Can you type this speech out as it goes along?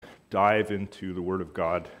dive into the Word of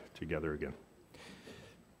God together again.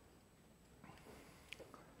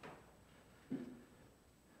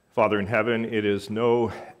 Father in heaven, it is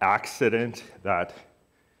no accident that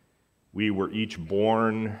we were each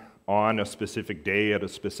born on a specific day at a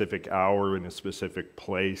specific hour in a specific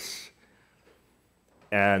place,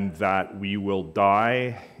 and that we will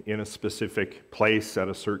die in a specific place at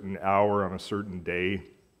a certain hour on a certain day,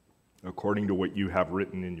 according to what you have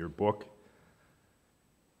written in your book.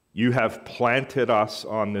 You have planted us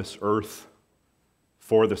on this earth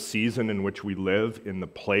for the season in which we live, in the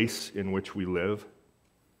place in which we live,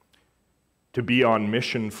 to be on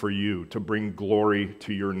mission for you, to bring glory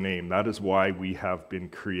to your name. That is why we have been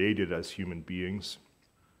created as human beings.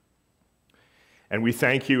 And we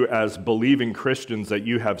thank you as believing Christians that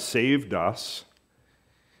you have saved us,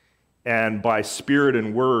 and by spirit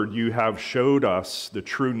and word you have showed us the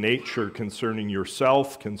true nature concerning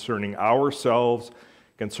yourself, concerning ourselves,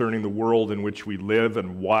 concerning the world in which we live,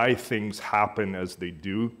 and why things happen as they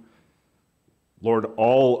do. Lord,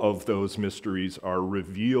 all of those mysteries are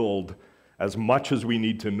revealed as much as we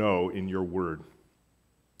need to know in your word.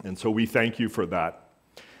 And so we thank you for that.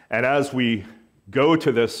 And as we go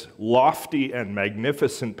to this lofty and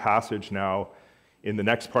magnificent passage now in the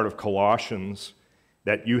next part of Colossians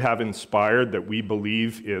that you have inspired, that we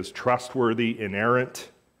believe is trustworthy,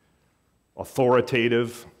 inerrant,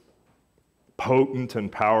 authoritative, potent,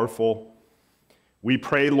 and powerful, we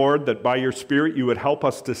pray, Lord, that by your Spirit you would help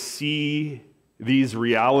us to see these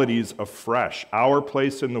realities afresh, our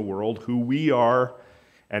place in the world, who we are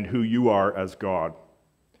and who you are as God.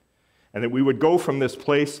 And that we would go from this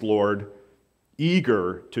place, Lord,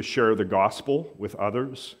 eager to share the gospel with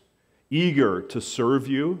others, eager to serve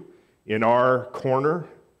you in our corner,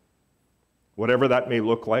 whatever that may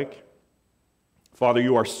look like. Father,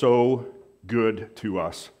 you are so good to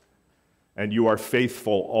us, and you are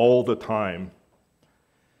faithful all the time.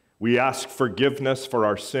 We ask forgiveness for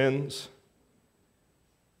our sins,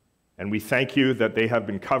 and we thank you that they have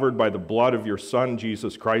been covered by the blood of your Son,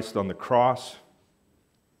 Jesus Christ, on the cross.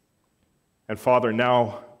 And Father,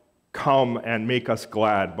 now come and make us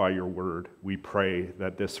glad by your word. We pray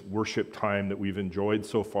that this worship time that we've enjoyed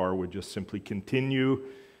so far would just simply continue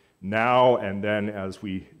now and then as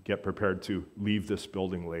we get prepared to leave this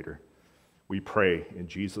building later. We pray in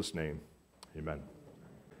Jesus' name. Amen.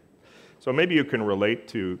 So maybe you can relate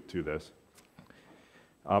to this.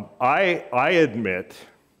 I admit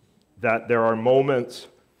that there are moments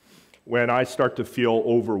when I start to feel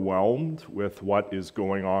overwhelmed with what is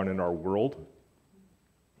going on in our world.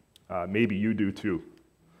 Maybe you do too.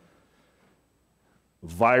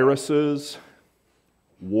 Viruses,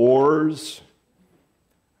 wars,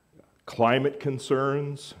 climate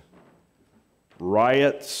concerns,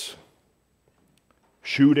 riots,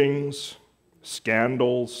 shootings,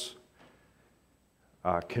 scandals,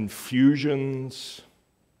 confusions,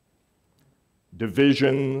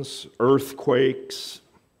 divisions, earthquakes,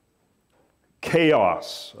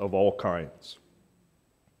 chaos of all kinds.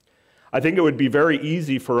 I think it would be very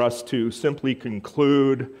easy for us to simply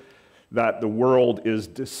conclude that the world is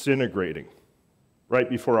disintegrating right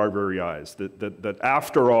before our very eyes, that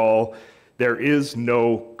after all, there is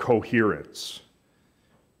no coherence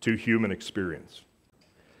to human experience.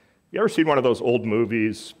 You ever seen one of those old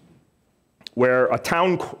movies where a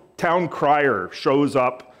town crier shows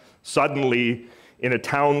up suddenly in a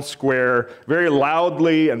town square, very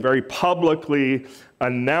loudly and very publicly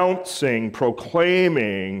announcing,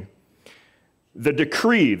 proclaiming the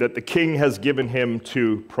decree that the king has given him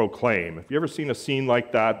to proclaim? Have you ever seen a scene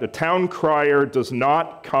like that? The town crier does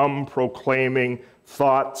not come proclaiming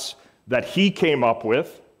thoughts that he came up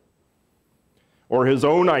with or his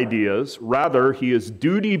own ideas. Rather, he is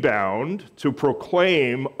duty-bound to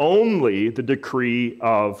proclaim only the decree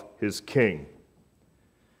of his king.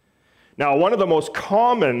 Now, one of the most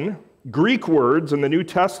common Greek words in the New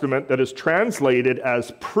Testament that is translated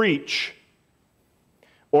as preach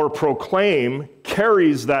or proclaim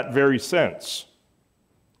carries that very sense.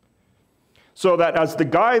 So that as the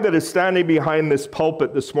guy that is standing behind this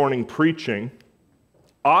pulpit this morning preaching,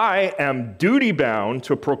 I am duty-bound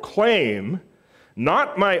to proclaim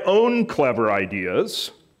not my own clever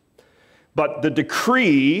ideas, but the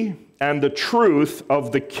decree and the truth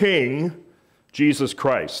of the King, Jesus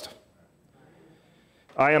Christ.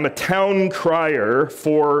 I am a town crier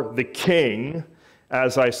for the King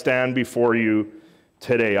as I stand before you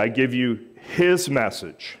today. I give you his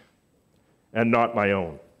message and not my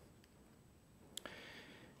own.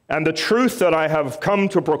 And the truth that I have come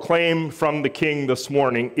to proclaim from the King this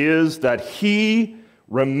morning is that he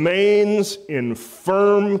remains in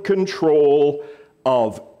firm control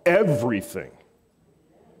of everything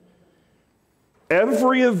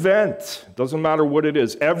Every event, doesn't matter what it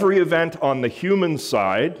is, every event on the human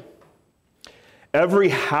side, every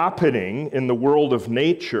happening in the world of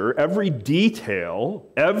nature, every detail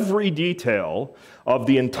of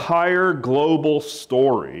the entire global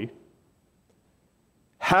story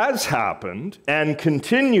has happened and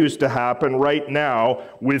continues to happen right now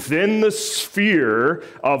within the sphere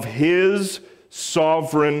of his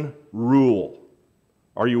sovereign rule.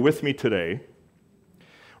 Are you with me today?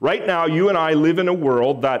 Right now, you and I live in a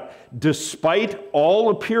world that, despite all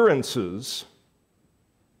appearances,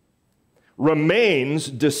 remains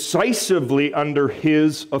decisively under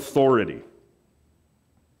his authority.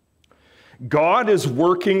 God is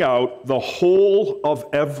working out the whole of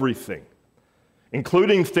everything,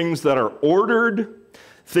 including things that are ordered,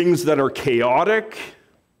 things that are chaotic,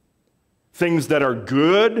 things that are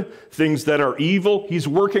good, things that are evil. He's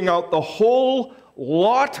working out the whole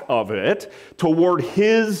lot of it toward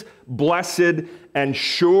his blessed and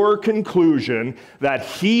sure conclusion that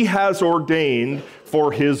he has ordained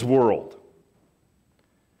for his world.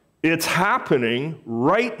 It's happening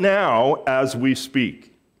right now as we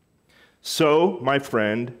speak. So, my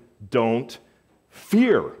friend, don't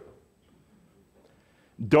fear.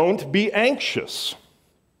 Don't be anxious.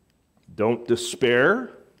 Don't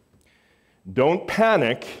despair. Don't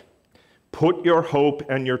panic. Put your hope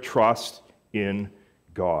and your trust in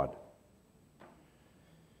God.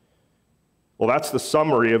 Well, that's the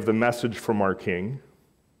summary of the message from our King.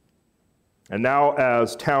 And now,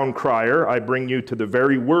 as town crier, I bring you to the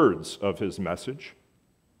very words of his message.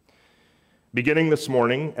 Beginning this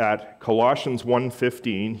morning at Colossians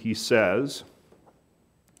 1:15, he says,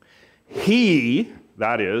 He,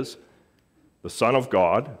 that is, the Son of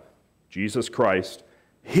God, Jesus Christ,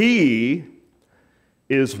 he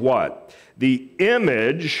is what? The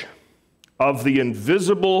image of the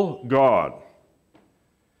invisible God,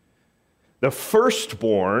 the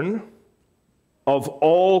firstborn of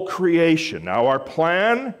all creation. Now, our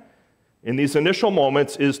plan in these initial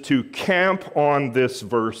moments is to camp on this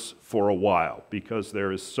verse for a while because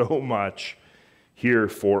there is so much here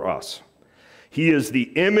for us. He is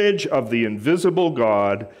the image of the invisible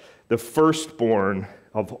God, the firstborn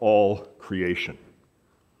of all creation.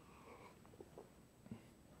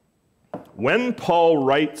 When Paul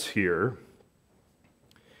writes here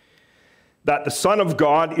that the Son of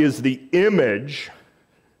God is the image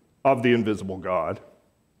of the invisible God,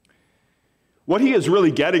 what he is really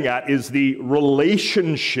getting at is the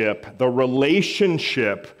relationship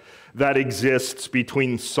that exists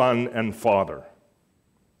between Son and Father.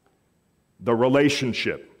 The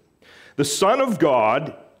relationship. The Son of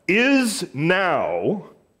God is now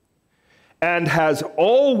and has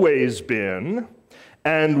always been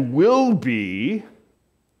and will be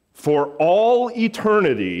for all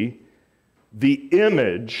eternity the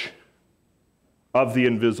image of the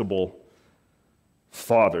invisible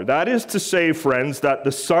Father. That is to say, friends, that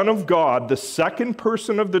the Son of God, the second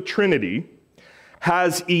person of the Trinity,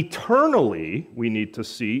 has eternally, we need to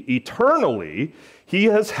see, eternally, he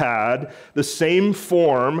has had the same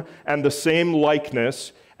form and the same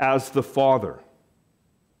likeness as the Father.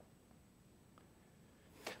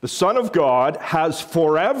 The Son of God has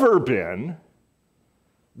forever been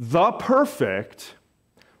the perfect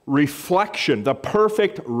reflection, the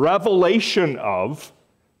perfect revelation of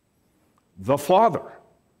the Father.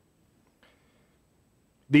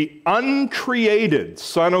 The uncreated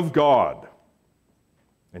Son of God,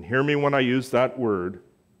 and hear me when I use that word,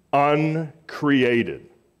 uncreated.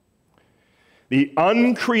 The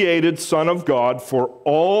uncreated Son of God for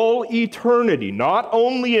all eternity, not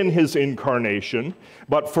only in his incarnation,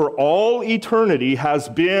 but for all eternity, has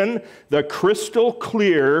been the crystal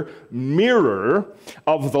clear mirror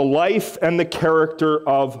of the life and the character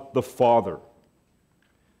of the Father.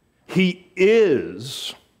 He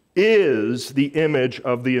is the image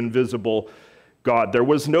of the invisible God. There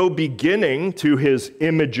was no beginning to his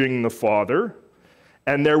imaging the Father,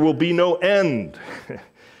 and there will be no end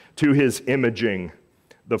to his imaging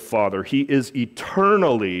the Father. He is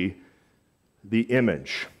eternally the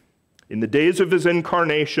image. In the days of his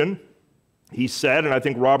incarnation, he said, and I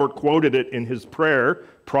think Robert quoted it in his prayer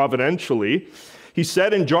providentially, he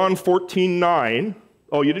said in John 14:9,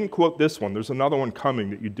 oh, you didn't quote this one. There's another one coming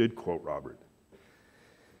that you did quote, Robert.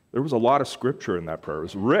 There was a lot of scripture in that prayer. It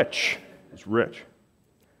was rich. It was rich.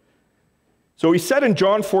 So he said in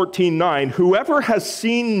John 14:9, whoever has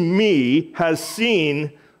seen me has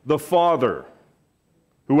seen the Father.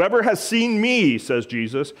 Whoever has seen me, says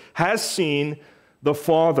Jesus, has seen the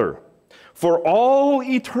Father. For all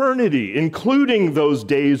eternity, including those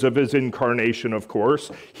days of his incarnation, of course,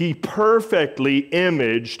 he perfectly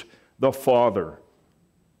imaged the Father.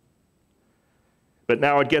 But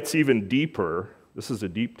now it gets even deeper. This is a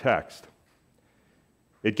deep text.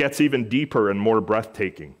 It gets even deeper and more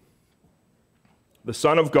breathtaking. The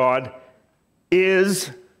Son of God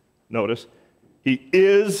is, notice, he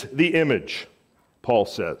is the image, Paul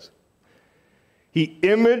says. He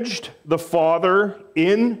imaged the Father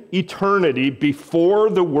in eternity before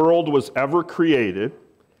the world was ever created.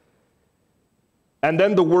 And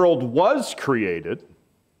then the world was created.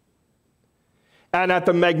 And at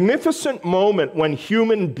the magnificent moment when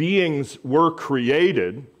human beings were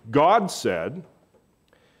created, God said,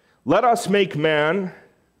 "Let us make man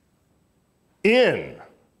in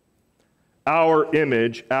our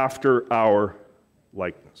image after our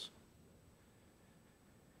likeness."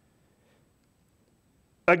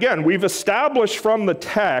 Again, we've established from the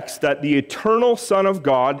text that the eternal Son of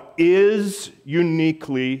God is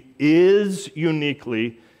uniquely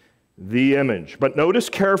the image. But notice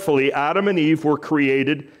carefully, Adam and Eve were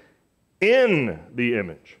created in the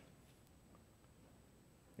image.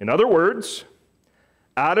 In other words,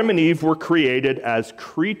 Adam and Eve were created as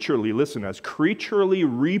creaturely, listen, as creaturely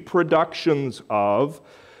reproductions of,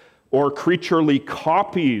 or creaturely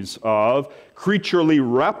copies of, creaturely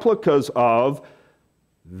replicas of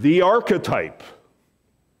the archetype,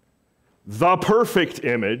 the perfect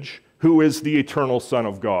image, who is the eternal Son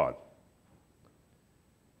of God.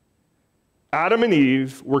 Adam and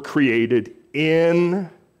Eve were created in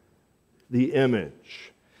the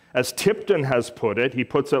image. As Tipton has put it, he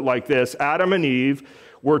puts it like this: Adam and Eve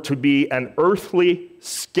were to be an earthly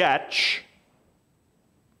sketch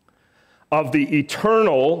of the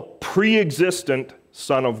eternal, pre-existent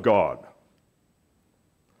Son of God.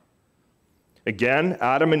 Again,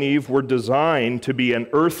 Adam and Eve were designed to be an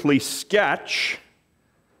earthly sketch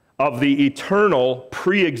of the eternal,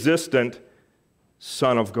 pre-existent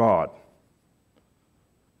Son of God.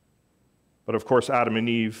 But of course, Adam and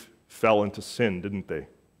Eve fell into sin, didn't they?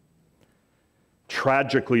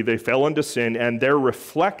 Tragically, they fell into sin, and their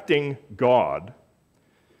reflecting God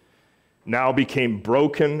now became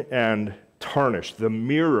broken and tarnished. The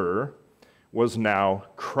mirror was now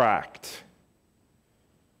cracked.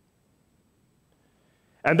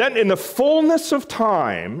 And then in the fullness of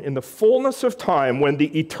time, when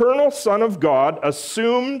the eternal Son of God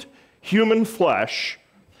assumed human flesh,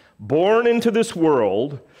 born into this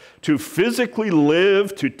world, to physically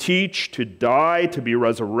live, to teach, to die, to be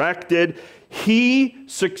resurrected, he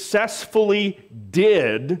successfully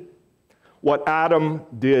did what Adam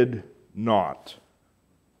did not.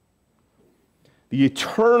 The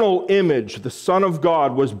eternal image, the Son of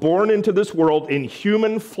God, was born into this world in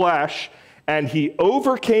human flesh, and he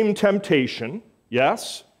overcame temptation,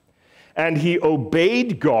 yes, and he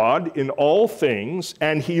obeyed God in all things,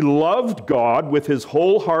 and he loved God with his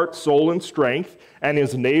whole heart, soul, and strength, and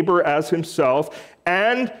his neighbor as himself,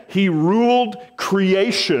 and he ruled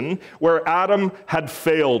creation where Adam had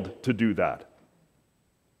failed to do that.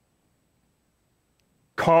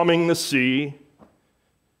 Calming the sea,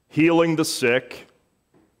 healing the sick,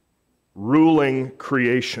 ruling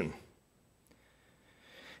creation.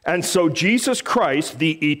 And so Jesus Christ,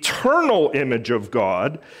 the eternal image of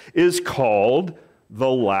God, is called the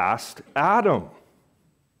last Adam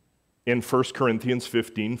in 1 Corinthians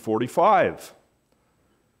 15:45.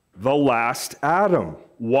 The last Adam.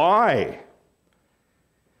 Why?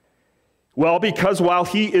 Well, because while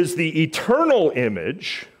he is the eternal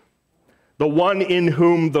image, the one in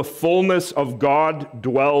whom the fullness of God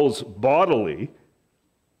dwells bodily,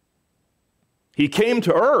 he came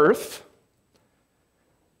to earth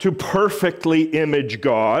to perfectly image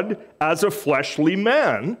God as a fleshly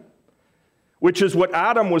man, which is what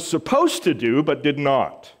Adam was supposed to do but did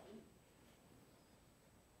not.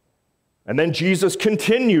 And then Jesus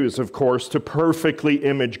continues, of course, to perfectly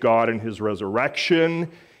image God in his resurrection,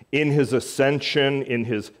 in his ascension, in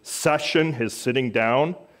his session, his sitting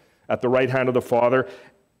down at the right hand of the Father,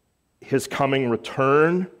 his coming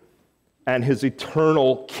return, and his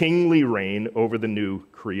eternal kingly reign over the new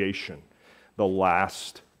creation, the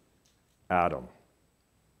last Adam.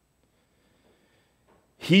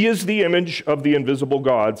 He is the image of the invisible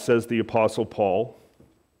God, says the Apostle Paul.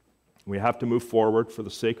 We have to move forward for the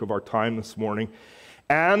sake of our time this morning.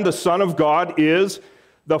 And the Son of God is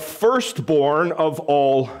the firstborn of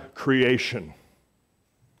all creation.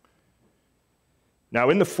 Now,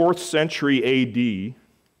 in the 4th century A.D.,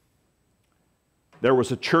 there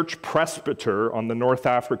was a church presbyter on the North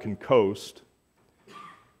African coast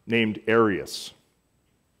named Arius.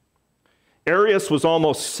 Arius was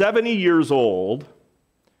almost 70 years old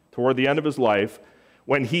toward the end of his life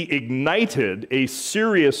when he ignited a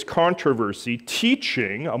serious controversy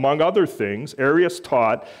teaching, among other things, Arius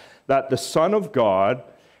taught that the Son of God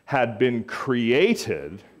had been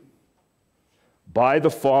created by the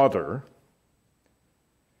Father,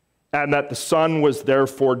 and that the Son was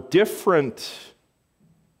therefore different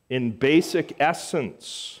in basic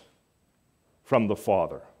essence from the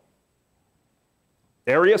Father.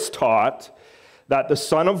 Arius taught that the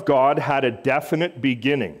Son of God had a definite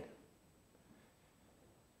beginning,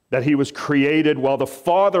 that he was created while the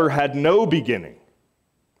Father had no beginning.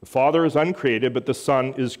 The Father is uncreated, but the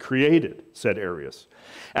Son is created, said Arius.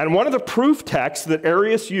 And one of the proof texts that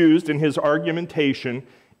Arius used in his argumentation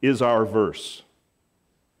is our verse.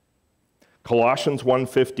 Colossians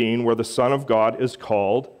 1:15, where the Son of God is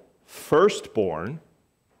called firstborn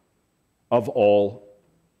of all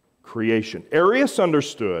creation. Arius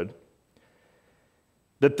understood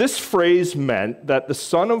that this phrase meant that the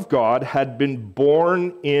Son of God had been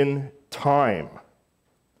born in time,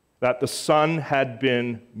 that the Son had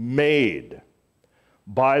been made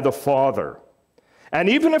by the Father. And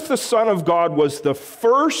even if the Son of God was the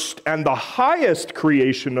first and the highest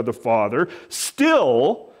creation of the Father,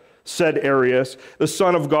 still, said Arius, the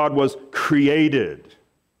Son of God was created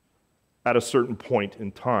at a certain point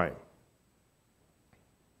in time.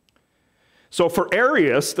 So for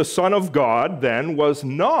Arius, the Son of God then was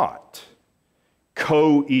not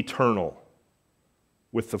co-eternal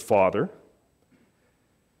with the Father.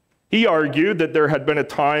 He argued that there had been a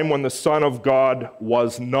time when the Son of God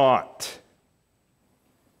was not.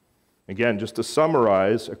 Again, just to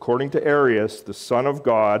summarize, according to Arius, the Son of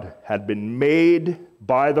God had been made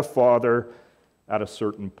by the Father at a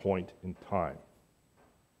certain point in time.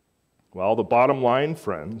 Well, the bottom line,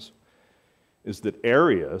 friends, is that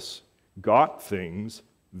Arius got things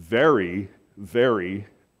very, very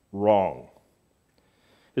wrong.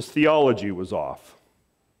 His theology was off.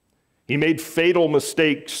 He made fatal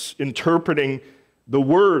mistakes interpreting the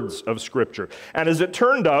words of Scripture. And as it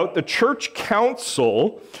turned out, the church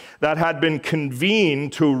council that had been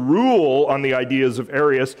convened to rule on the ideas of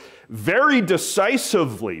Arius very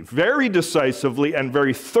decisively, and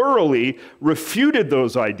very thoroughly refuted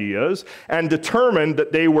those ideas and determined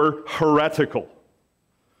that they were heretical.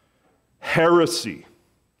 Heresy.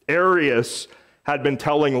 Arius had been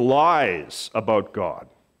telling lies about God.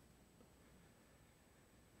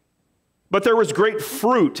 But there was great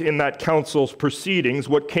fruit in that council's proceedings.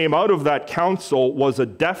 What came out of that council was a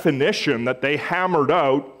definition that they hammered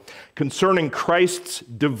out concerning Christ's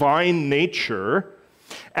divine nature,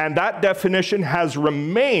 and that definition has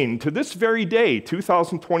remained to this very day,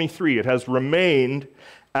 2023, it has remained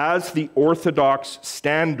as the orthodox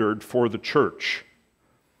standard for the church.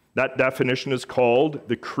 That definition is called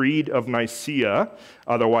the Creed of Nicaea,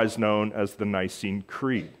 otherwise known as the Nicene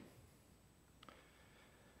Creed.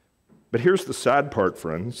 But here's the sad part,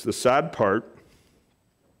 friends. The sad part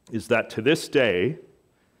is that to this day,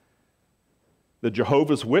 the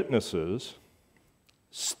Jehovah's Witnesses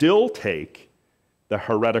still take the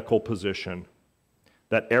heretical position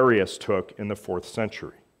that Arius took in the 4th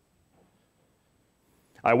century.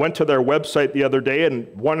 I went to their website the other day, and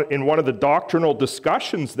in one of the doctrinal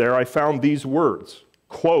discussions there, I found these words,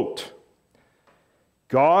 quote,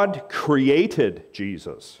 God created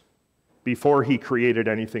Jesus before he created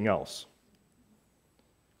anything else,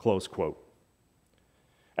 close quote.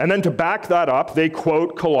 And then to back that up, they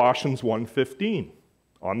quote Colossians 1:15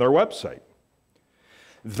 on their website.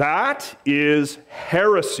 That is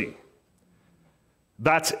heresy.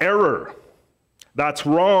 That's error. That's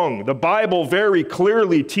wrong. The Bible very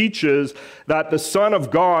clearly teaches that the Son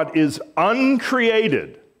of God is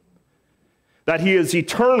uncreated, that he is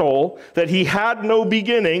eternal, that he had no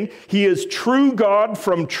beginning, he is true God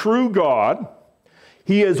from true God,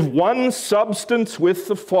 he is one substance with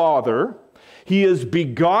the Father, he is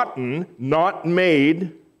begotten, not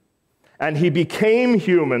made, and he became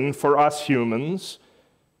human for us humans,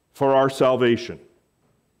 for our salvation.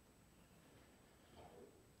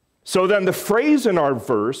 So then the phrase in our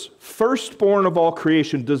verse, firstborn of all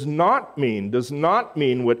creation, does not mean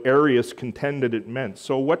what Arius contended it meant.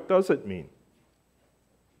 So what does it mean?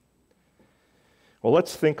 Well,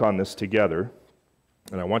 let's think on this together.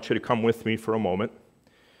 And I want you to come with me for a moment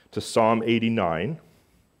to Psalm 89.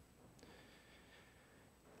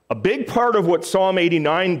 A big part of what Psalm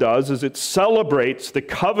 89 does is it celebrates the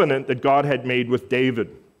covenant that God had made with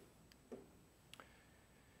David.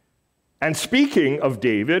 And speaking of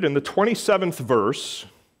David, in the 27th verse,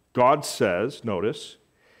 God says, notice,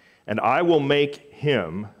 and I will make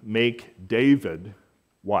David,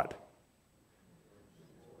 what?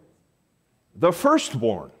 The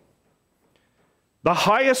firstborn, the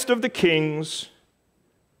highest of the kings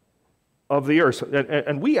of the earth.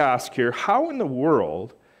 And we ask here, how in the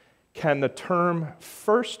world can the term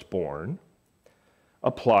firstborn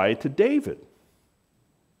apply to David?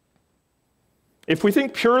 If we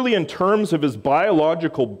think purely in terms of his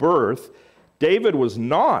biological birth, David was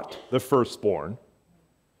not the firstborn.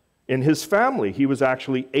 In his family, he was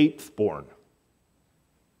actually eighth born.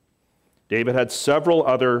 David had several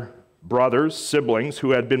other brothers, siblings,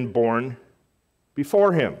 who had been born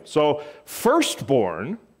before him. So,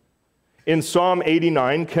 firstborn in Psalm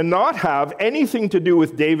 89 cannot have anything to do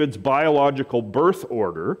with David's biological birth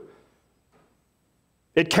order.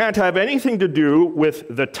 It can't have anything to do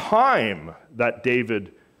with the time that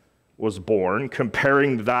David was born,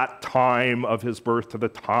 comparing that time of his birth to the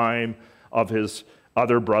time of his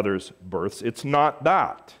other brothers' births. It's not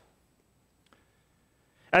that.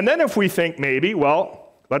 And then if we think maybe,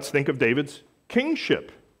 well, let's think of David's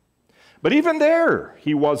kingship. But even there,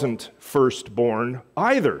 he wasn't firstborn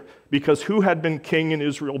either, because who had been king in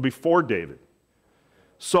Israel before David?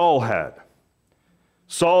 Saul had.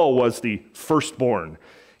 Saul was the firstborn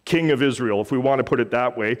king of Israel, if we want to put it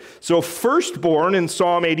that way. So firstborn in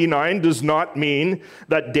Psalm 89 does not mean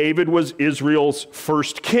that David was Israel's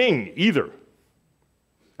first king either.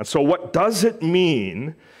 And so what does it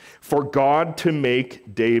mean for God to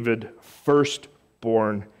make David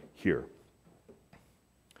firstborn here?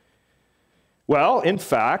 Well, in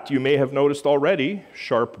fact, you may have noticed already,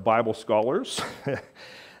 sharp Bible scholars,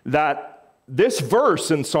 that this verse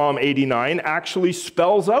in Psalm 89 actually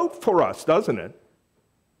spells out for us, doesn't it?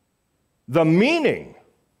 The meaning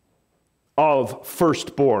of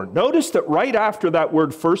firstborn. Notice that right after that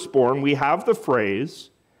word firstborn, we have the phrase,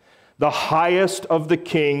 the highest of the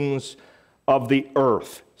kings of the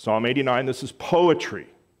earth. Psalm 89, this is poetry.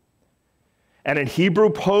 And in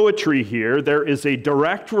Hebrew poetry here, there is a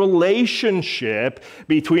direct relationship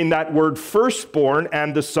between that word firstborn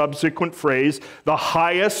and the subsequent phrase, the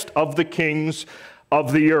highest of the kings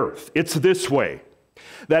of the earth. It's this way,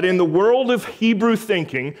 that in the world of Hebrew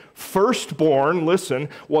thinking, firstborn, listen,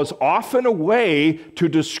 was often a way to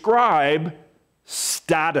describe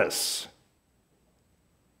status.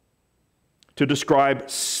 To describe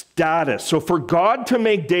status. So for God to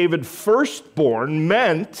make David firstborn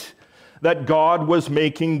meant that God was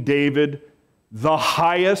making David the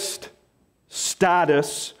highest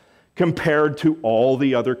status compared to all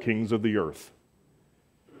the other kings of the earth.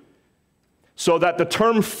 So that the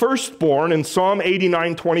term firstborn in Psalm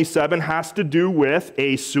 89:27 has to do with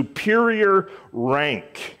a superior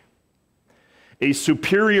rank, a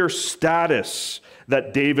superior status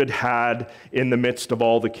that David had in the midst of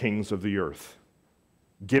all the kings of the earth,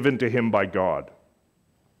 given to him by God.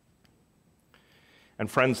 And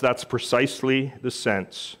friends, that's precisely the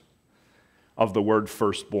sense of the word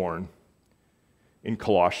firstborn in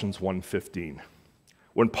Colossians 1:15.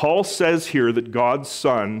 When Paul says here that God's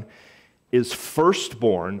Son is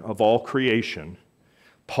firstborn of all creation,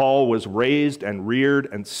 Paul was raised and reared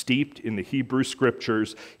and steeped in the Hebrew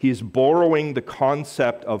Scriptures. He's borrowing the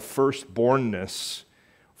concept of firstbornness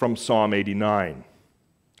from Psalm 89.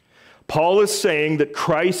 Paul is saying that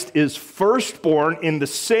Christ is firstborn in the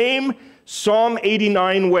same Psalm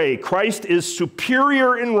 89 way. Christ is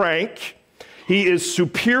superior in rank. He is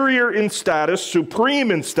superior in status,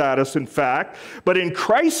 supreme in status, in fact. But in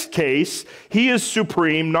Christ's case, he is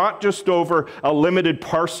supreme not just over a limited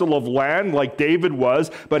parcel of land like David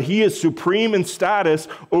was, but he is supreme in status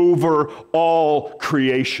over all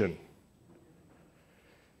creation.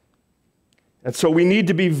 And so we need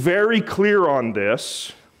to be very clear on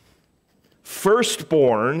this.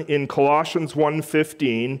 Firstborn in Colossians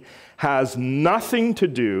 1:15 has nothing to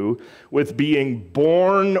do with being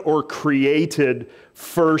born or created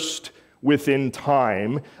first within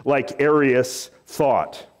time, like Arius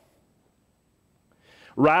thought.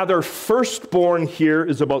 Rather, firstborn here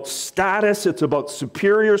is about status, it's about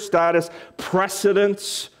superior status,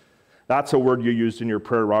 precedence. That's a word you used in your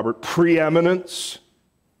prayer, Robert. Preeminence.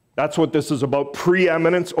 That's what this is about,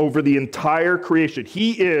 preeminence over the entire creation.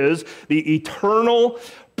 He is the eternal,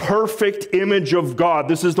 perfect image of God.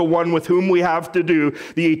 This is the one with whom we have to do.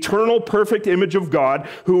 The eternal, perfect image of God,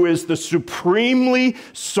 who is the supremely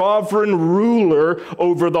sovereign ruler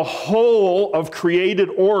over the whole of created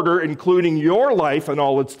order, including your life and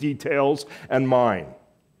all its details and mine.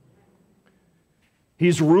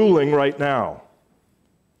 He's ruling right now.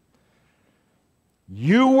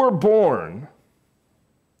 You were born,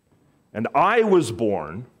 and I was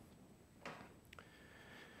born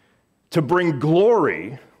to bring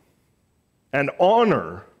glory and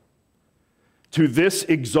honor to this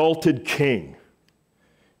exalted King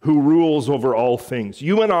who rules over all things.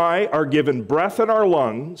 You and I are given breath in our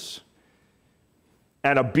lungs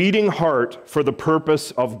and a beating heart for the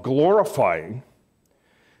purpose of glorifying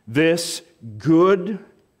this good,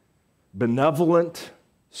 benevolent,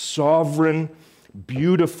 sovereign,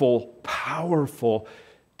 beautiful, powerful,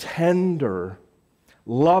 tender,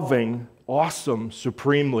 loving, awesome,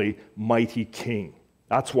 supremely mighty King.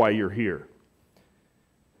 That's why you're here.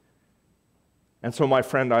 And so, my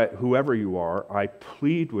friend, whoever you are, I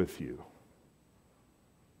plead with you.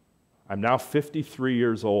 I'm now 53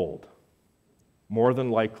 years old, more than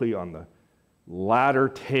likely on the latter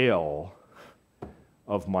tail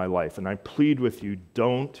of my life. And I plead with you,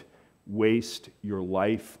 don't waste your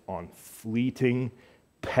life on fleeting,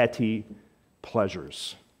 petty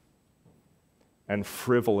pleasures and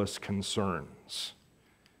frivolous concerns.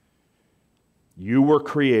 You were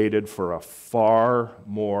created for a far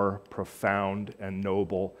more profound and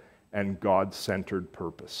noble and God-centered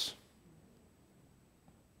purpose.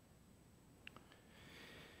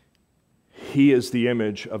 He is the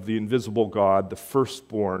image of the invisible God, the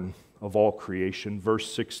firstborn of all creation.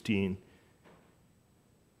 Verse 16.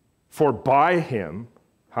 For by him,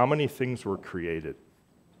 how many things were created?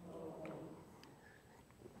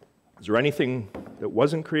 Is there anything that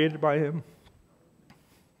wasn't created by him?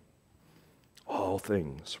 All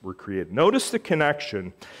things were created. Notice the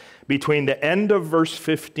connection between the end of verse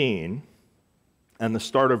 15 and the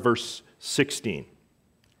start of verse 16.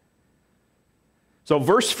 So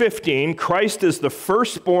verse 15, Christ is the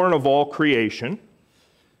firstborn of all creation.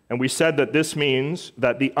 And we said that this means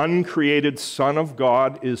that the uncreated Son of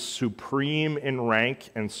God is supreme in rank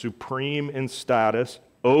and supreme in status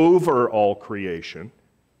over all creation.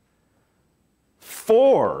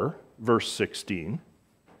 For, verse 16,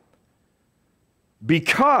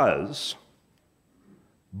 because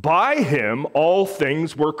by him all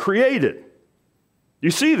things were created.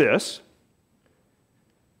 You see this?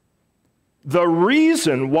 The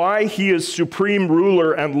reason why he is supreme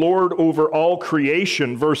ruler and Lord over all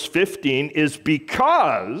creation, verse 15, is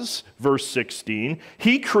because, verse 16,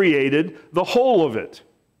 he created the whole of it,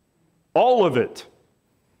 all of it.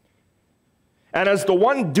 And as the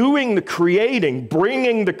one doing the creating,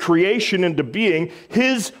 bringing the creation into being,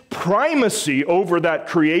 his primacy over that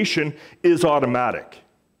creation is automatic.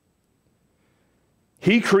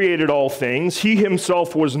 He created all things. He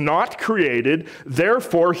himself was not created.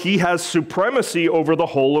 Therefore, he has supremacy over the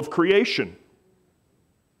whole of creation.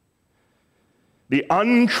 The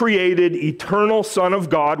uncreated, eternal Son of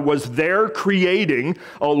God was there creating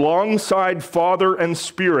alongside Father and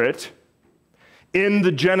Spirit in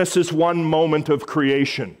the Genesis 1 moment of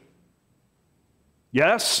creation.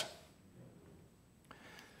 Yes?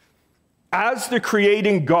 As the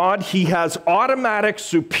creating God, he has automatic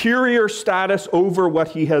superior status over what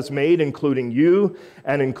he has made, including you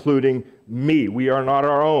and including me. We are not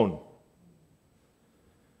our own.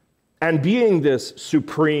 And being this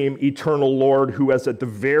supreme, eternal Lord who is at the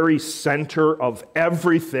very center of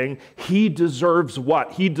everything, he deserves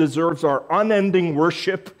what? He deserves our unending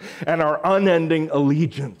worship and our unending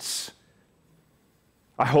allegiance.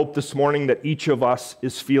 I hope this morning that each of us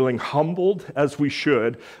is feeling humbled, as we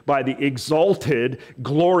should, by the exalted,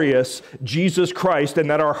 glorious Jesus Christ, and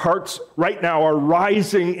that our hearts right now are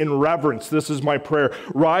rising in reverence. This is my prayer,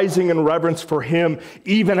 rising in reverence for him,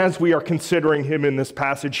 even as we are considering him in this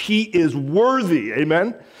passage. He is worthy,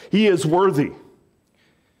 amen? He is worthy.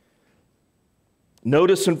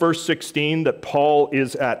 Notice in verse 16 that Paul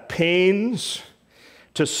is at pains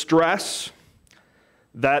to stress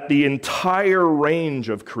that the entire range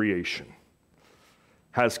of creation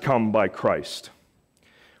has come by Christ.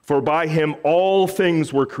 For by him all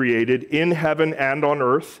things were created in heaven and on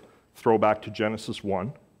earth, throwback to Genesis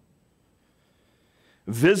 1,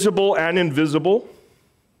 visible and invisible,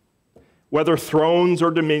 whether thrones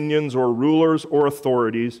or dominions or rulers or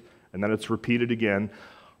authorities, and then it's repeated again,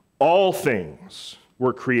 all things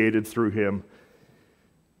were created through him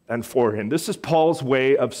and for him. This is Paul's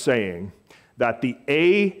way of saying that the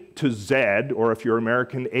A to Z, or if you're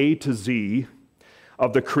American, A to Z,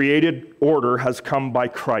 of the created order has come by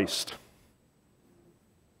Christ.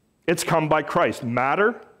 It's come by Christ.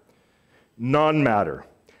 Matter, non-matter.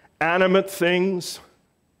 Animate things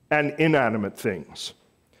and inanimate things.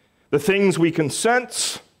 The things we can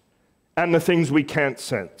sense and the things we can't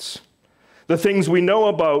sense. The things we know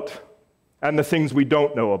about and the things we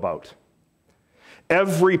don't know about.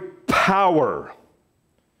 Every power,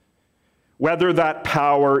 whether that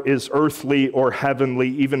power is earthly or heavenly,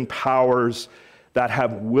 even powers that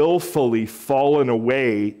have willfully fallen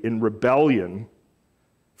away in rebellion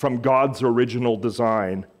from God's original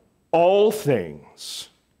design, all things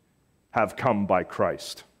have come by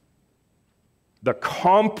Christ. The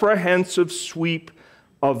comprehensive sweep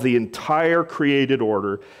of the entire created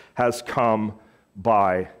order has come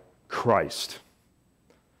by Christ.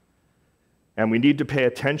 And we need to pay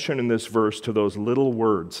attention in this verse to those little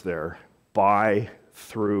words there, by,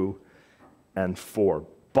 through, and for.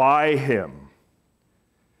 By him,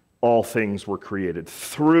 all things were created.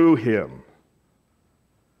 Through him,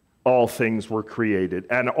 all things were created.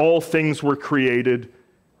 And all things were created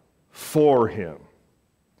for him.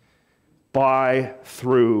 By,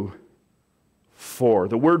 through, for.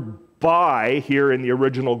 The word by here in the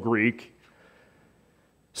original Greek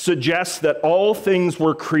suggests that all things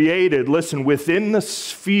were created, listen, within the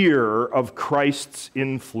sphere of Christ's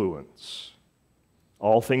influence.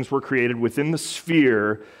 All things were created within the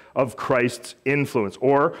sphere of Christ's influence,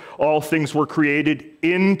 or all things were created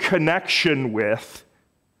in connection with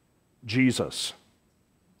Jesus,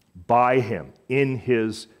 by him, in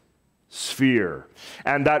his sphere.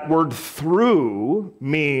 And that word through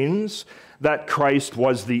means that Christ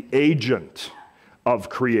was the agent of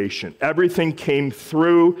creation. Everything came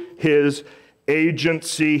through his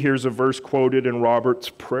agency. Here's a verse quoted in Robert's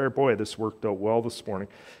prayer. Boy, this worked out well this morning.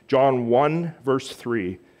 John 1, verse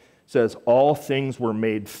 3 says, all things were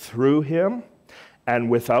made through him,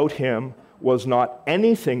 and without him was not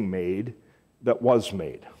anything made that was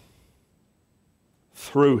made.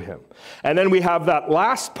 Through him. And then we have that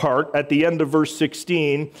last part at the end of verse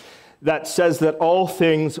 16 that says that all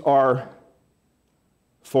things are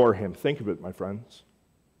for him. Think of it, my friends.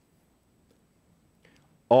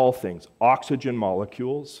 All things. Oxygen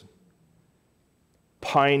molecules,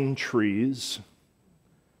 pine trees,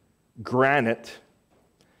 granite,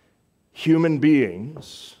 human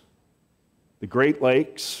beings, the Great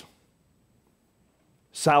Lakes,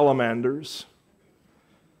 salamanders.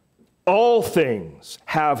 All things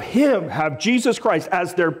have him, have Jesus Christ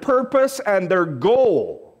as their purpose and their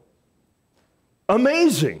goal.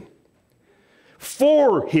 Amazing.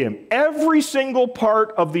 For him, every single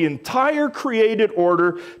part of the entire created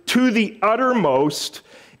order to the uttermost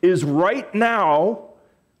is right now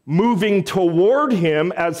moving toward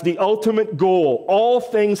him as the ultimate goal. All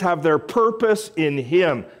things have their purpose in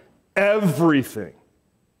him. Everything.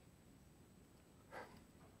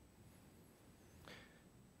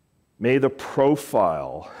 May the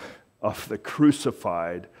profile of the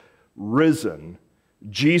crucified, risen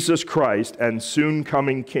Jesus Christ and soon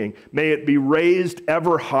coming King, may it be raised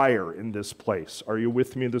ever higher in this place. Are you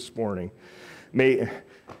with me this morning?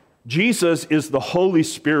 Jesus is the Holy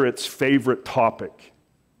Spirit's favorite topic.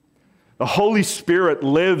 The Holy Spirit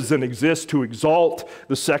lives and exists to exalt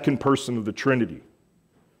the second person of the Trinity.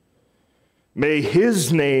 May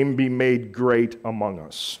his name be made great among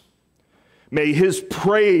us. May his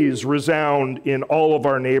praise resound in all of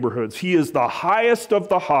our neighborhoods. He is the highest of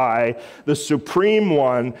the high, the supreme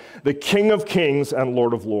one, the King of kings and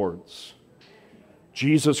Lord of lords.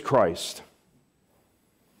 Jesus Christ.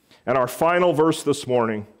 And our final verse this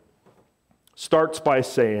morning starts by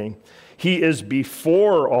saying, he is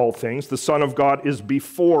before all things. The Son of God is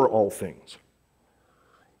before all things.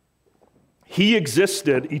 He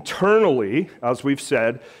existed eternally, as we've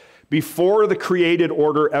said, before the created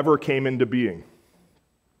order ever came into being.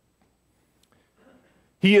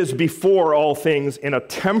 He is before all things in a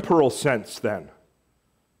temporal sense then.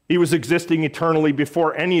 He was existing eternally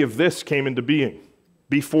before any of this came into being,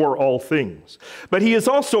 before all things. But he is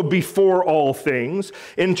also before all things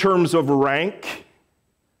in terms of rank,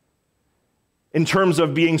 in terms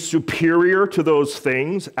of being superior to those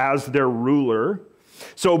things as their ruler.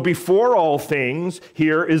 So before all things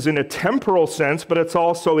here is in a temporal sense, but it's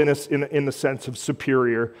also in the sense of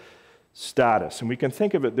superior status. And we can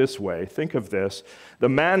think of it this way. Think of this. The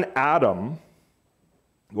man Adam,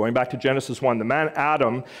 going back to Genesis 1, the man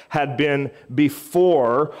Adam had been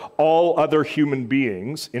before all other human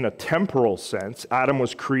beings in a temporal sense. Adam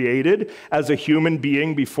was created as a human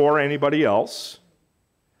being before anybody else.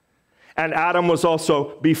 And Adam was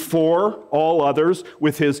also before all others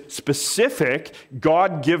with his specific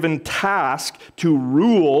God-given task to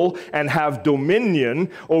rule and have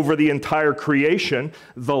dominion over the entire creation.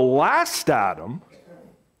 The last Adam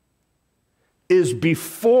is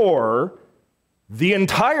before the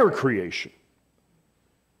entire creation.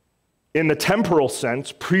 In the temporal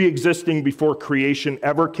sense, pre-existing before creation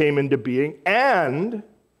ever came into being, and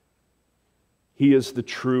he is the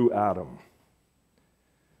true Adam.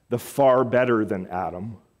 The far better than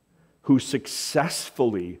Adam, who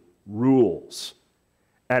successfully rules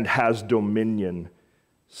and has dominion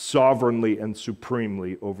sovereignly and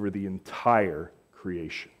supremely over the entire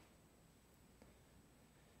creation.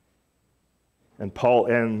 And Paul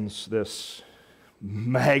ends this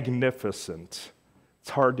magnificent, it's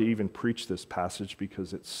hard to even preach this passage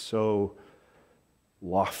because it's so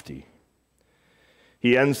lofty.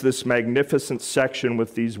 He ends this magnificent section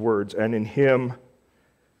with these words, and in him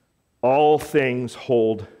all things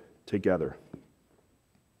hold together.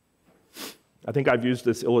 I think I've used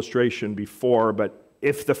this illustration before, but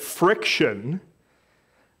if the friction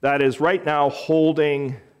that is right now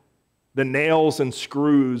holding the nails and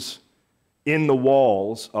screws in the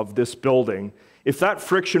walls of this building, if that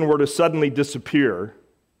friction were to suddenly disappear,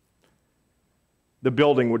 the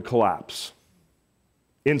building would collapse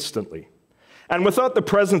instantly. And without the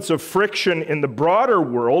presence of friction in the broader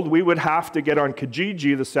world, we would have to get on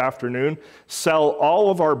Kijiji this afternoon, sell all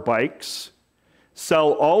of our bikes,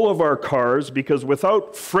 sell all of our cars, because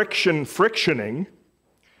without frictioning,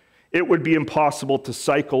 it would be impossible to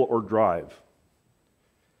cycle or drive.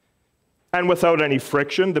 And without any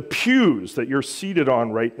friction, the pews that you're seated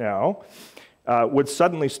on right now would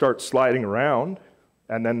suddenly start sliding around,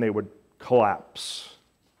 and then they would collapse.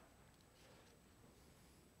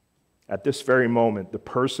 At this very moment, the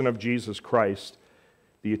person of Jesus Christ,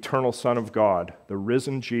 the eternal Son of God, the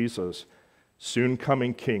risen Jesus, soon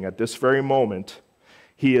coming King, at this very moment,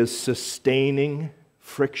 he is sustaining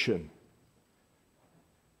friction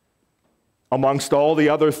amongst all the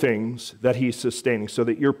other things that he's sustaining, so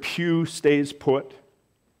that your pew stays put,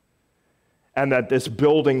 and that this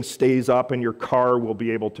building stays up and your car will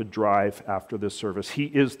be able to drive after this service. He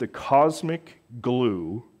is the cosmic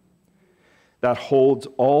glue that holds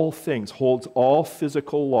all things, holds all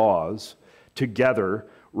physical laws together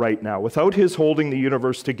right now. Without his holding the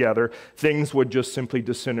universe together, things would just simply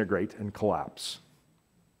disintegrate and collapse.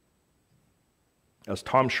 As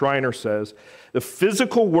Tom Schreiner says, the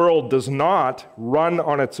physical world does not run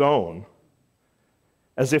on its own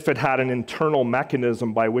as if it had an internal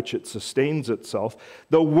mechanism by which it sustains itself.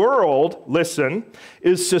 The world, listen,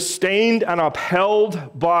 is sustained and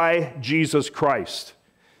upheld by Jesus Christ.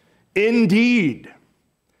 Indeed.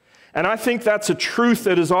 And I think that's a truth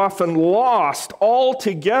that is often lost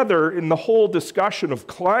altogether in the whole discussion of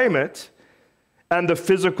climate and the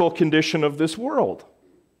physical condition of this world.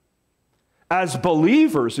 As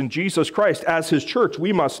believers in Jesus Christ, as his church,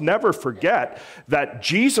 we must never forget that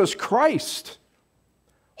Jesus Christ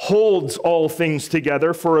holds all things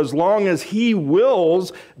together for as long as he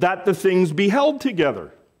wills that the things be held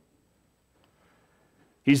together.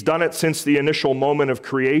 He's done it since the initial moment of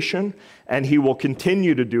creation, and he will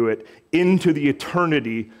continue to do it into the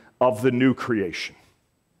eternity of the new creation.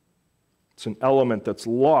 It's an element that's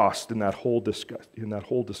lost in that whole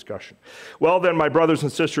discussion. Well then, my brothers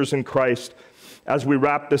and sisters in Christ, as we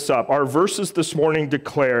wrap this up, our verses this morning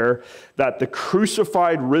declare that the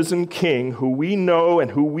crucified, risen King, who we know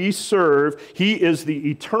and who we serve, he is the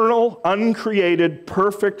eternal, uncreated,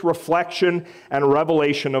 perfect reflection and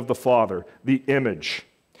revelation of the Father, the image.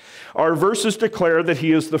 Our verses declare that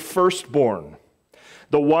he is the firstborn,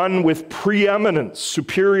 the one with preeminence,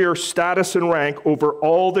 superior status and rank over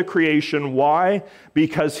all the creation. Why?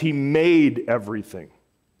 Because he made everything.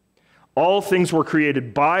 All things were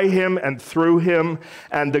created by him and through him,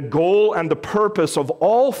 and the goal and the purpose of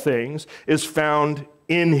all things is found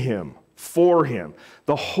in him, for him.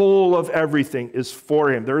 The whole of everything is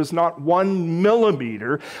for him. There is not 1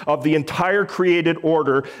 millimeter of the entire created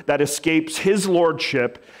order that escapes his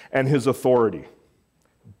lordship and his authority.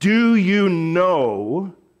 Do you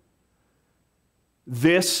know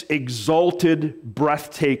this exalted,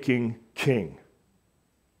 breathtaking King?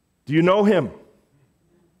 Do you know him?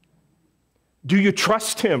 Do you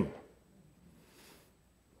trust him?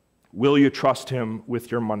 Will you trust him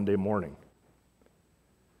with your Monday morning?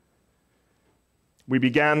 We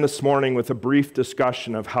began this morning with a brief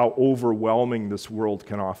discussion of how overwhelming this world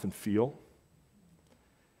can often feel.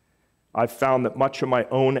 I've found that much of my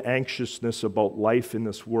own anxiousness about life in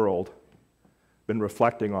this world, been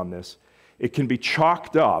reflecting on this, it can be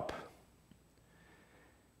chalked up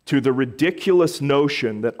to the ridiculous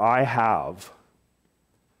notion that I have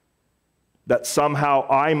that somehow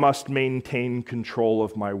I must maintain control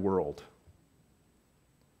of my world,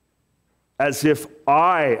 as if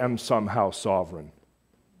I am somehow sovereign.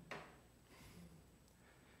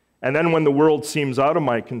 And then when the world seems out of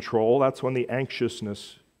my control, that's when the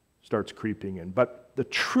anxiousness starts creeping in. But the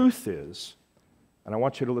truth is, and I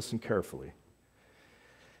want you to listen carefully,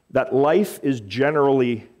 that life is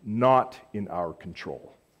generally not in our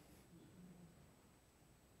control.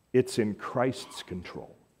 It's in Christ's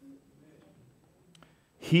control.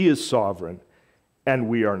 He is sovereign, and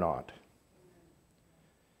we are not.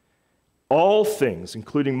 All things,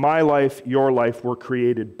 including my life, your life, were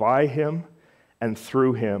created by him and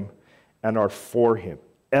through him and are for him.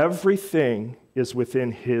 Everything is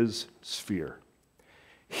within his sphere.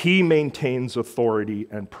 He maintains authority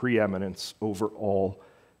and preeminence over all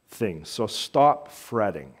things. So stop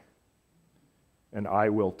fretting, and I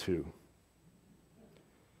will too.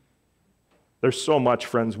 There's so much,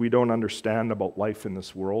 friends, we don't understand about life in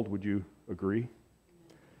this world. Would you agree?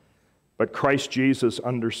 But Christ Jesus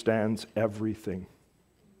understands everything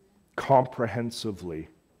comprehensively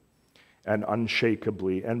and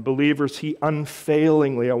unshakably. And believers, he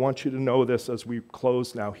unfailingly, I want you to know this as we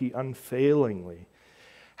close now, he unfailingly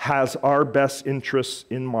has our best interests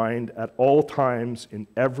in mind at all times, in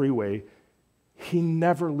every way. He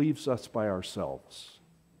never leaves us by ourselves,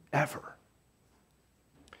 ever.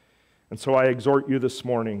 And so I exhort you this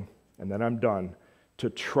morning, and then I'm done, to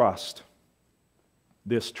trust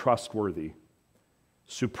this trustworthy,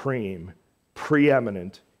 supreme,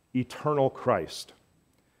 preeminent, eternal Christ,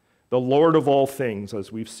 the Lord of all things,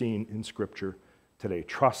 as we've seen in Scripture today.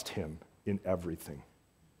 Trust him in everything.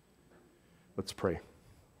 Let's pray.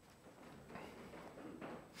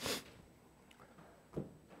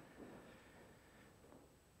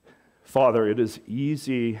 Father, it is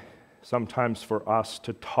easy sometimes for us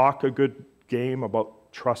to talk a good game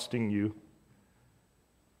about trusting you.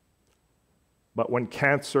 But when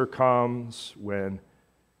cancer comes, when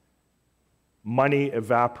money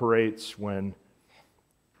evaporates, when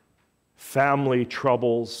family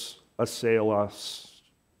troubles assail us,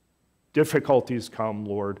 difficulties come,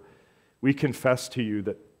 Lord, we confess to you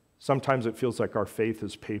that sometimes it feels like our faith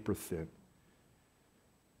is paper thin.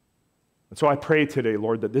 And so I pray today,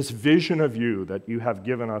 Lord, that this vision of you that you have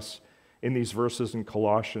given us in these verses in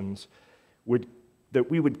Colossians, that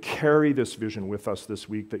we would carry this vision with us this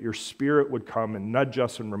week, that your Spirit would come and nudge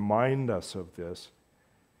us and remind us of this,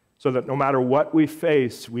 so that no matter what we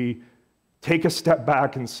face, we take a step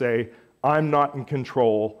back and say, I'm not in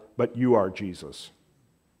control, but you are, Jesus,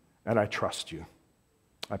 and I trust you.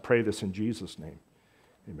 I pray this in Jesus' name.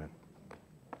 Amen.